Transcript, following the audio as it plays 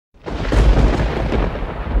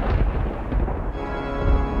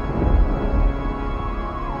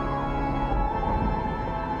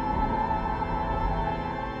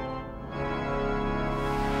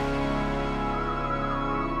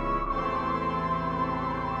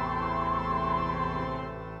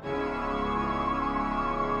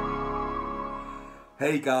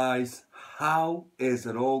Hey guys, how is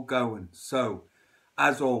it all going? So,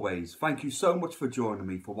 as always, thank you so much for joining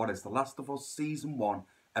me for what is The Last of Us Season 1,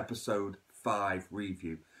 Episode 5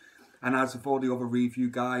 review. And as for all the other review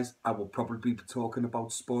guys, I will probably be talking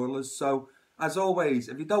about spoilers. So, as always,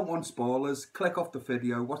 if you don't want spoilers, click off the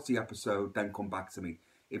video, watch the episode, then come back to me.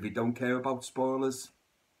 If you don't care about spoilers,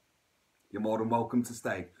 you're more than welcome to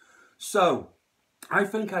stay. So, I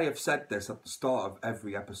think I have said this at the start of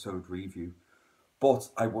every episode review, but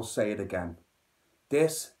I will say it again.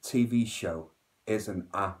 This TV show is an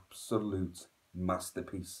absolute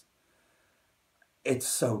masterpiece. It's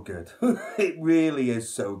so good. It really is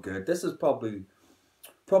so good. This is probably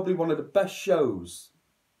one of the best shows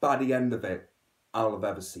by the end of it I'll have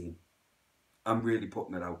ever seen. I'm really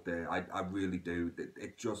putting it out there. I really do.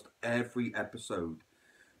 It just, every episode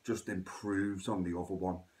just improves on the other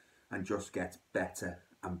one and just gets better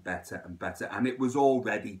and better and better. And it was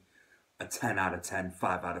already a 10 out of 10,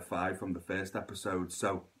 5 out of 5 from the first episode.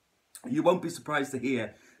 So you won't be surprised to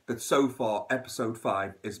hear that so far episode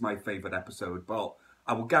 5 is my favourite episode. But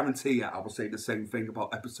I will guarantee you I will say the same thing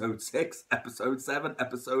about episode 6, episode 7,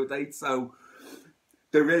 episode 8. So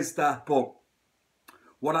there is that. But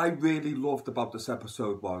what I really loved about this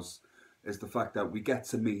episode is the fact that we get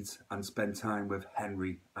to meet and spend time with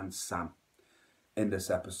Henry and Sam in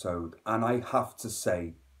this episode. And I have to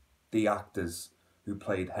say, the actors who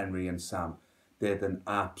played Henry and Sam did an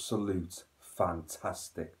absolute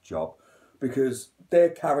fantastic job, because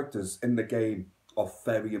their characters in the game are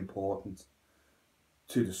very important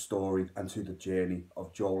to the story and to the journey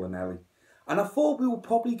of Joel and Ellie. And I thought we would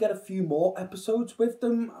probably get a few more episodes with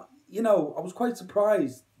them. You know, I was quite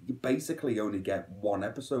surprised you basically only get one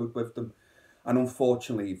episode with them. And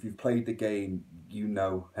unfortunately, if you've played the game, you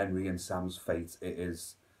know Henry and Sam's fate. It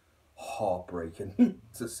is heartbreaking,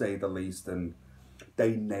 to say the least, and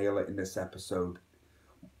they nail it in this episode.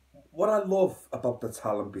 What I love about the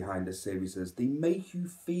talent behind this series is they make you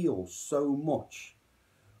feel so much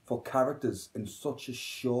for characters in such a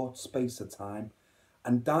short space of time.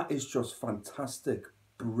 And that is just fantastic,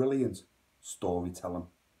 brilliant storytelling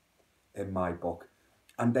in my book.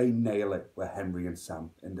 And they nail it with Henry and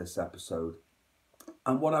Sam in this episode.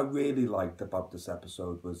 And what I really liked about this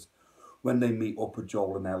episode was when they meet up with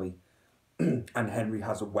Joel and Ellie and Henry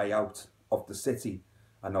has a way out of the city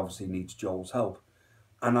and obviously needs Joel's help.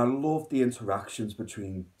 And I love the interactions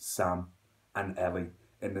between Sam and Ellie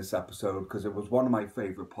in this episode, because it was one of my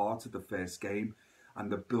favourite parts of the first game, and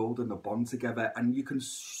the build and the bond together. And you can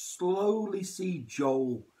slowly see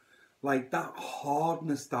Joel, like that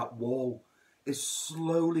hardness, that wall is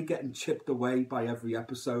slowly getting chipped away by every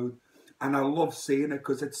episode. And I love seeing it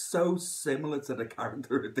because it's so similar to the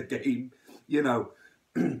character of the game, you know.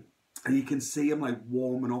 And you can see him like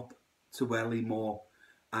warming up to Ellie more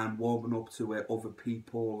and warming up to other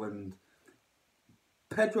people. And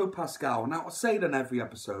Pedro Pascal, and I'll say it in every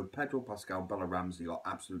episode, Pedro Pascal and Bella Ramsey are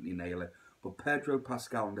absolutely nail it. But Pedro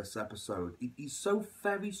Pascal in this episode, he's so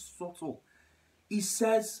very subtle. He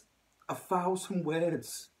says 1,000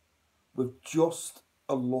 words with just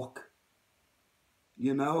a look,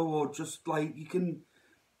 you know, or just like you can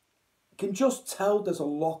just tell there's a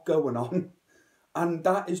lot going on. And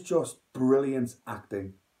that is just brilliant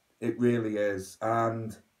acting. It really is.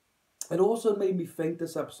 And it also made me think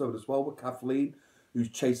this episode as well with Kathleen, who's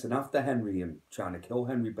chasing after Henry and trying to kill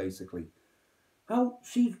Henry basically, how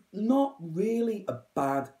she's not really a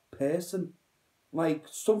bad person. Like,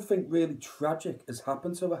 something really tragic has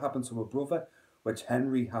happened to her brother, which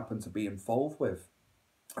Henry happened to be involved with,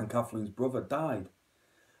 and Kathleen's brother died.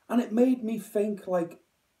 And it made me think, like,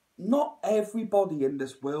 not everybody in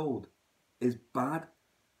this world is bad.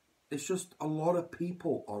 It's just a lot of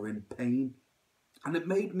people are in pain. And it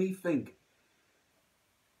made me think,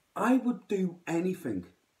 I would do anything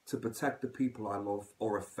to protect the people I love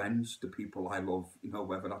or offend the people I love, you know,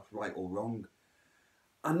 whether that's right or wrong.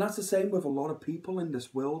 And that's the same with a lot of people in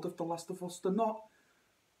this world of The Last of Us. They're not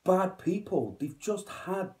bad people. They've just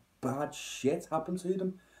had bad shit happen to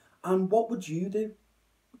them. And what would you do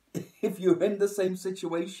if you're in the same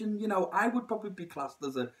situation? You know, I would probably be classed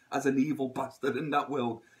as an evil bastard in that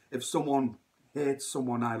world if someone hurt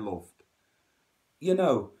someone I loved. You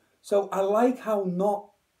know, so I like how not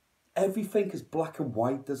everything is black and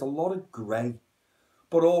white. There's a lot of grey.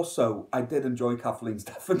 But also, I did enjoy Kathleen's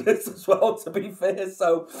death in this as well, to be fair.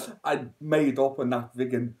 So I made up when that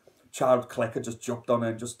friggin' child clicker just jumped on her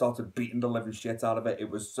and just started beating the living shit out of it. It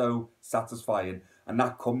was so satisfying. And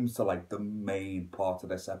that comes to, like, the main part of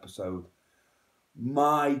this episode.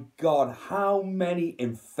 My God, how many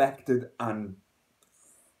infected and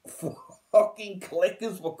fucking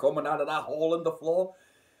clickers were coming out of that hole in the floor?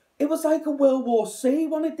 It was like a World War C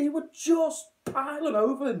when they were just piling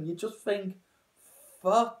over, and you just think,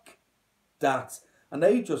 fuck that. And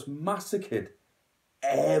they just massacred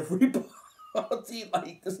everybody.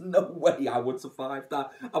 Like, there's no way I would survive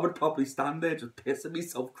that. I would probably stand there just pissing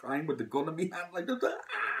myself, crying with the gun in my hand, like,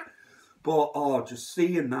 ah! But, oh, just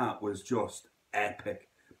seeing that was just epic.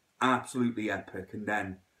 Absolutely epic. And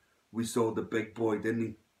then we saw the big boy, didn't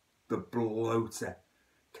he? The bloater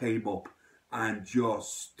came up and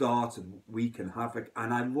just started wreaking havoc.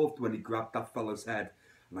 And I loved when he grabbed that fella's head.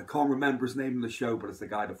 And I can't remember his name in the show, but it's the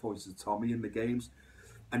guy that voices Tommy in the games.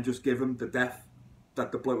 And just give him the death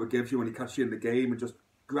that the bloater gives you when he catches you in the game, and just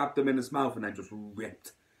grabbed him in his mouth and then just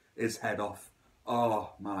ripped his head off.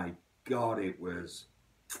 Oh my God, it was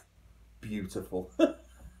beautiful.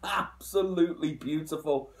 Absolutely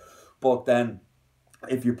beautiful. But then,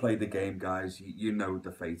 if you play the game, guys, you know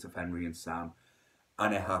the fate of Henry and Sam.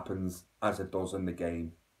 And it happens as it does in the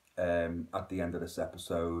game at the end of this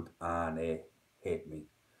episode. And it hit me.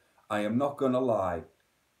 I am not going to lie.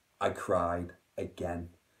 I cried again.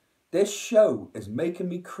 This show is making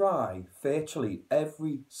me cry virtually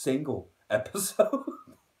every single episode.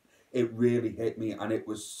 It really hit me, and it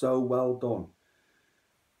was so well done.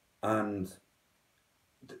 And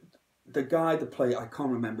the guy that played, I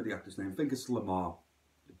can't remember the actor's name, I think it's Lamar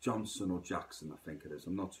Johnson or Jackson, I think it is,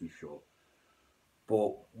 I'm not too sure.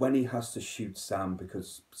 But when he has to shoot Sam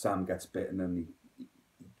because Sam gets bitten and he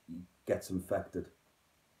gets infected,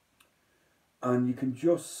 and you can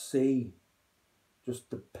just see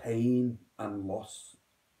just the pain and loss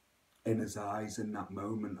in his eyes in that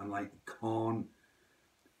moment, and like can't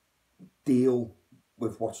deal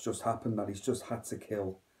with what's just happened, that he's just had to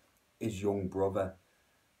kill his young brother,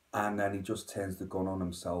 and then he just turns the gun on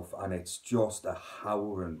himself, and it's just a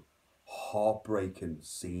harrowing, heartbreaking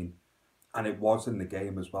scene. And it was in the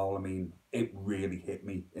game as well. I mean, it really hit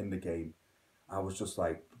me in the game. I was just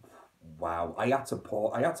like, wow. I had to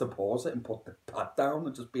pause it and put the pad down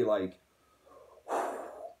and just be like,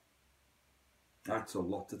 that's a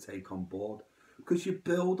lot to take on board, because you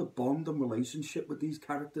build a bond and relationship with these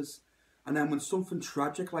characters, and then when something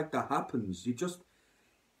tragic like that happens,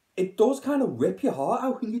 it does kind of rip your heart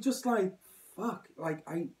out, and you're just like, fuck, like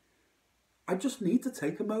I just need to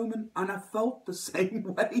take a moment. And I felt the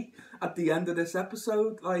same way at the end of this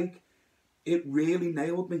episode. Like, it really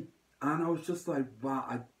nailed me, and I was just like,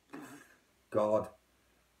 wow, God.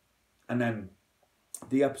 And then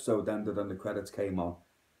the episode ended and the credits came on.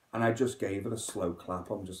 And I just gave it a slow clap.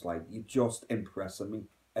 I'm just like, you're just impressing me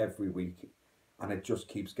every week. And it just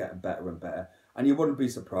keeps getting better and better. And you wouldn't be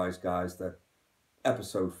surprised, guys, that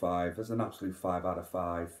episode 5 is an absolute 5 out of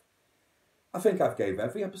 5. I think I've gave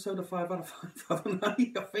every episode a 5 out of 5, haven't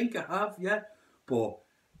I? I think I have, yeah. But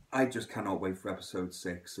I just cannot wait for episode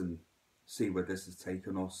 6 and see where this has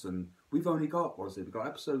taken us. And we've only got, what is it? We've got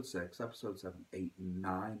episode 6, episode 7, 8, and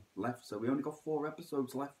 9 left. So we only got 4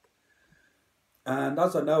 episodes left. And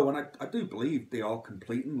as I know, and I do believe they are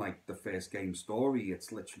completing like the first game story,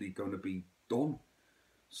 it's literally going to be done.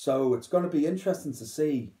 So it's going to be interesting to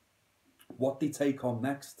see what they take on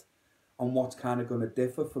next and what's kind of going to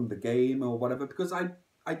differ from the game or whatever. Because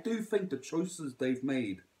I do think the choices they've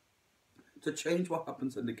made to change what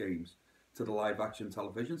happens in the games to the live action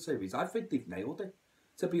television series, I think they've nailed it,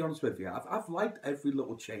 to be honest with you. I've liked every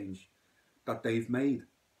little change that they've made.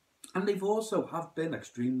 And they've also have been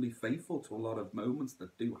extremely faithful to a lot of moments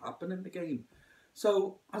that do happen in the game.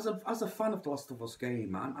 So, as a fan of The Last of Us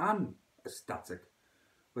game, I'm ecstatic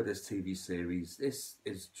with this TV series. This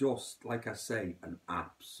is just, like I say, an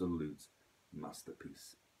absolute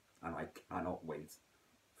masterpiece. And I cannot wait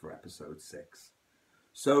for episode 6.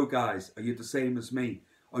 So, guys, are you the same as me?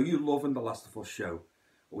 Are you loving The Last of Us show?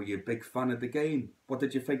 Or are you a big fan of the game? What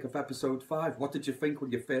did you think of episode 5? What did you think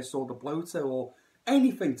when you first saw the bloater? Or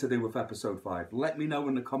anything to do with episode 5, let me know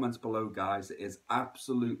in the comments below, guys. It is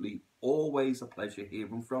absolutely always a pleasure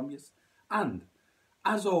hearing from you. And,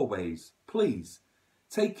 as always, please,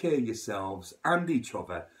 take care of yourselves and each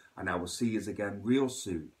other, and I will see you again real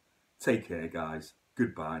soon. Take care, guys.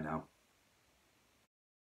 Goodbye now.